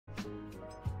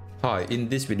Hi, in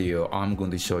this video, I'm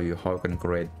going to show you how you can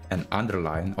create an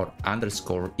underline or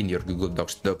underscore in your Google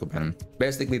Docs document.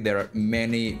 Basically, there are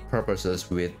many purposes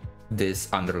with this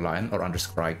underline or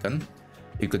underscore icon.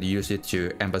 You could use it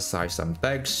to emphasize some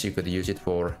text, you could use it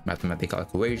for mathematical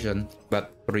equation, but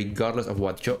regardless of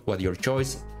what your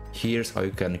choice, here's how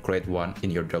you can create one in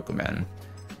your document.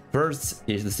 First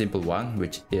is the simple one,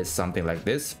 which is something like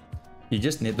this. You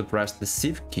just need to press the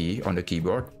Shift key on the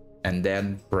keyboard and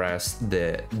then press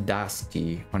the dash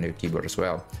key on your keyboard as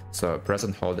well. So press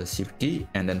and hold the Shift key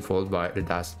and then followed by the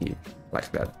dash key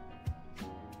like that.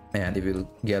 And it will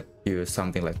get you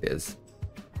something like this.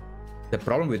 The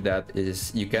problem with that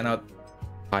is you cannot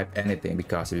type anything,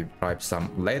 because if you type some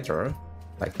letter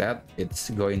like that, it's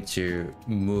going to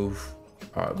move,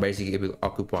 basically it will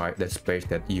occupy the space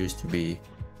that used to be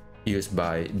used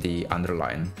by the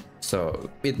underline. So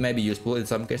it may be useful in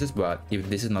some cases, but if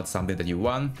this is not something that you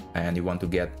want and you want to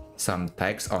get some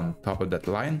text on top of that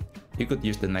line, you could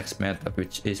use the next method,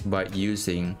 which is by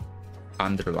using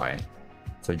underline.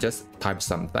 So just type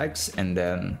some text and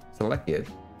then select it,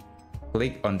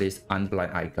 click on this underline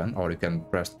icon, or you can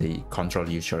press the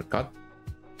Ctrl+U shortcut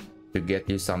to get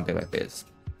you something like this.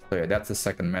 So yeah, that's the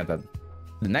second method.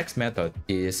 The next method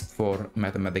is for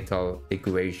mathematical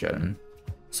equation.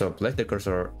 So place the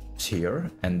cursor here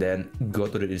and then go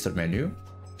to the insert menu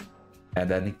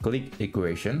and then click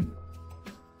equation.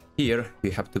 Here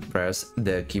you have to press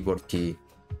the keyboard key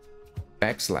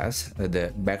backslash.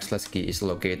 The backslash key is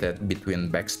located between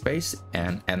backspace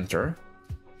and enter.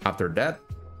 After that,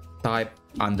 type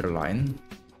underline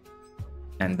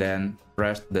and then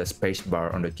press the space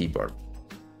bar on the keyboard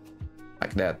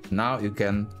like that. Now you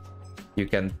can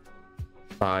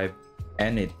type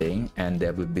anything and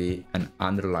there will be an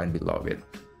underline below it.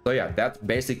 So yeah, that's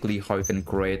basically how you can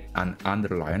create an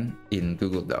underline in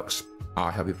Google Docs.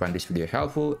 I hope you find this video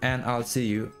helpful and I'll see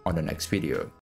you on the next video.